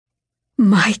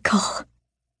Michael!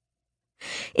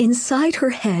 Inside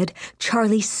her head,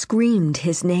 Charlie screamed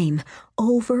his name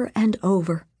over and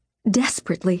over,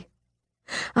 desperately.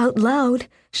 Out loud,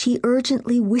 she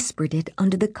urgently whispered it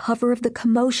under the cover of the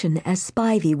commotion as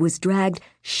Spivey was dragged,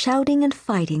 shouting and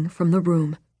fighting, from the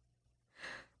room.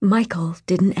 Michael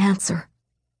didn't answer.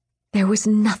 There was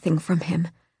nothing from him,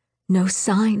 no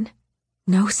sign,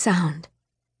 no sound.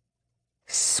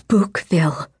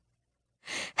 Spookville.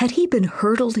 Had he been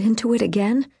hurtled into it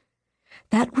again?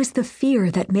 That was the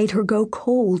fear that made her go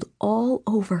cold all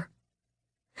over.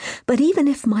 But even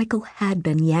if Michael had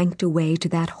been yanked away to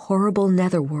that horrible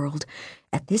netherworld,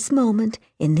 at this moment,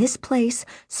 in this place,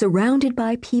 surrounded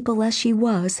by people as she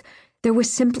was, there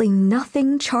was simply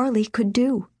nothing Charlie could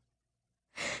do.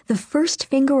 The first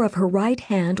finger of her right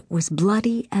hand was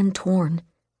bloody and torn.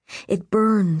 It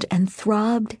burned and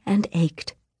throbbed and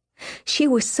ached. She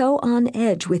was so on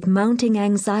edge with mounting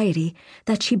anxiety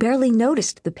that she barely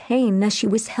noticed the pain as she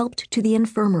was helped to the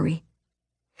infirmary.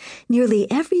 Nearly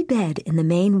every bed in the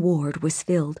main ward was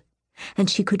filled,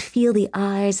 and she could feel the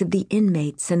eyes of the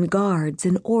inmates and guards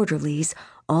and orderlies,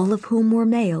 all of whom were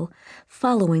male,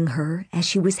 following her as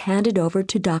she was handed over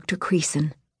to Dr.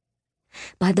 Creason.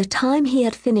 By the time he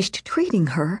had finished treating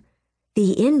her,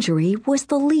 the injury was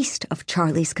the least of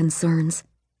Charlie's concerns.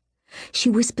 She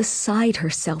was beside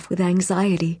herself with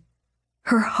anxiety.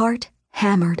 Her heart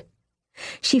hammered.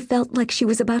 She felt like she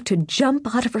was about to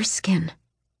jump out of her skin.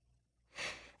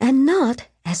 And not,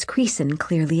 as Creason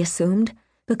clearly assumed,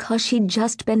 because she'd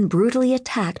just been brutally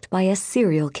attacked by a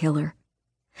serial killer.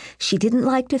 She didn't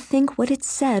like to think what it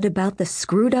said about the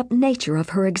screwed-up nature of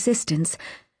her existence,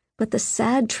 but the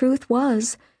sad truth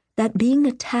was that being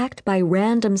attacked by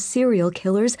random serial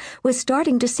killers was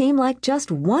starting to seem like just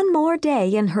one more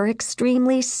day in her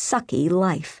extremely sucky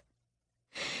life.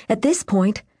 At this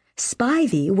point,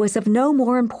 Spivey was of no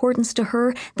more importance to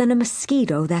her than a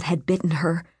mosquito that had bitten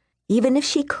her, even if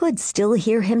she could still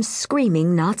hear him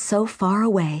screaming not so far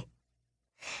away.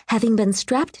 Having been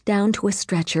strapped down to a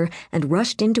stretcher and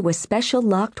rushed into a special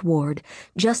locked ward,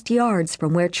 just yards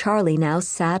from where Charlie now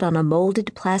sat on a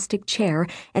molded plastic chair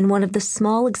in one of the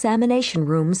small examination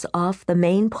rooms off the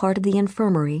main part of the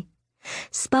infirmary,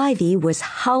 Spivey was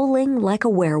howling like a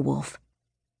werewolf.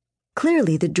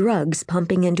 Clearly the drugs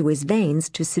pumping into his veins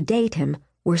to sedate him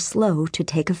were slow to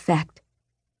take effect.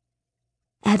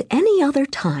 At any other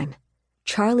time,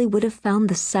 Charlie would have found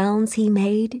the sounds he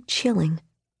made chilling.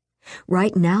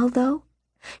 Right now, though,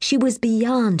 she was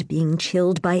beyond being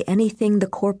chilled by anything the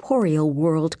corporeal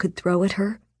world could throw at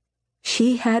her.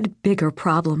 She had bigger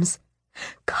problems,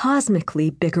 cosmically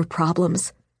bigger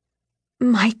problems.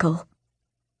 Michael.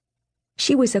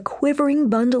 She was a quivering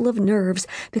bundle of nerves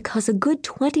because a good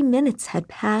 20 minutes had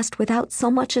passed without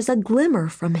so much as a glimmer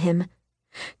from him.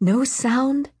 No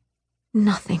sound,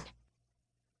 nothing.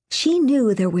 She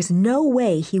knew there was no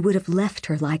way he would have left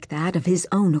her like that of his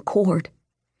own accord.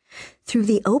 Through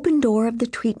the open door of the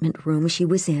treatment room she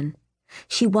was in,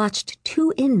 she watched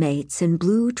 2 inmates in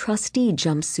blue trustee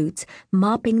jumpsuits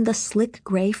mopping the slick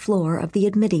gray floor of the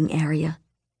admitting area.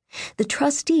 The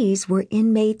trustees were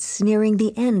inmates nearing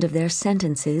the end of their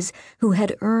sentences who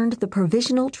had earned the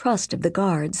provisional trust of the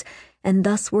guards and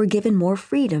thus were given more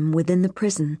freedom within the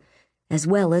prison, as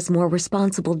well as more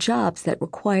responsible jobs that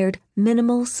required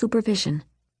minimal supervision.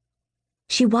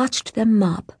 She watched them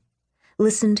mop,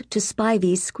 listened to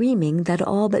Spivey's screaming that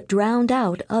all but drowned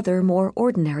out other more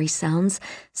ordinary sounds,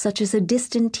 such as a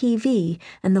distant TV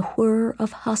and the whir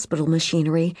of hospital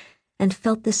machinery, and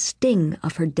felt the sting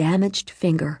of her damaged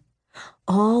finger,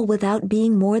 all without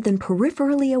being more than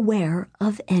peripherally aware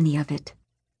of any of it.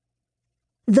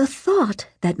 The thought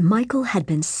that Michael had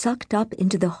been sucked up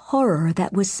into the horror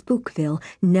that was Spookville,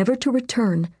 never to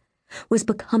return, was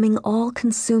becoming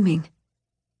all-consuming.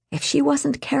 If she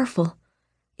wasn't careful,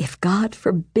 if God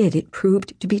forbid it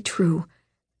proved to be true,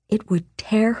 it would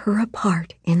tear her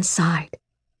apart inside.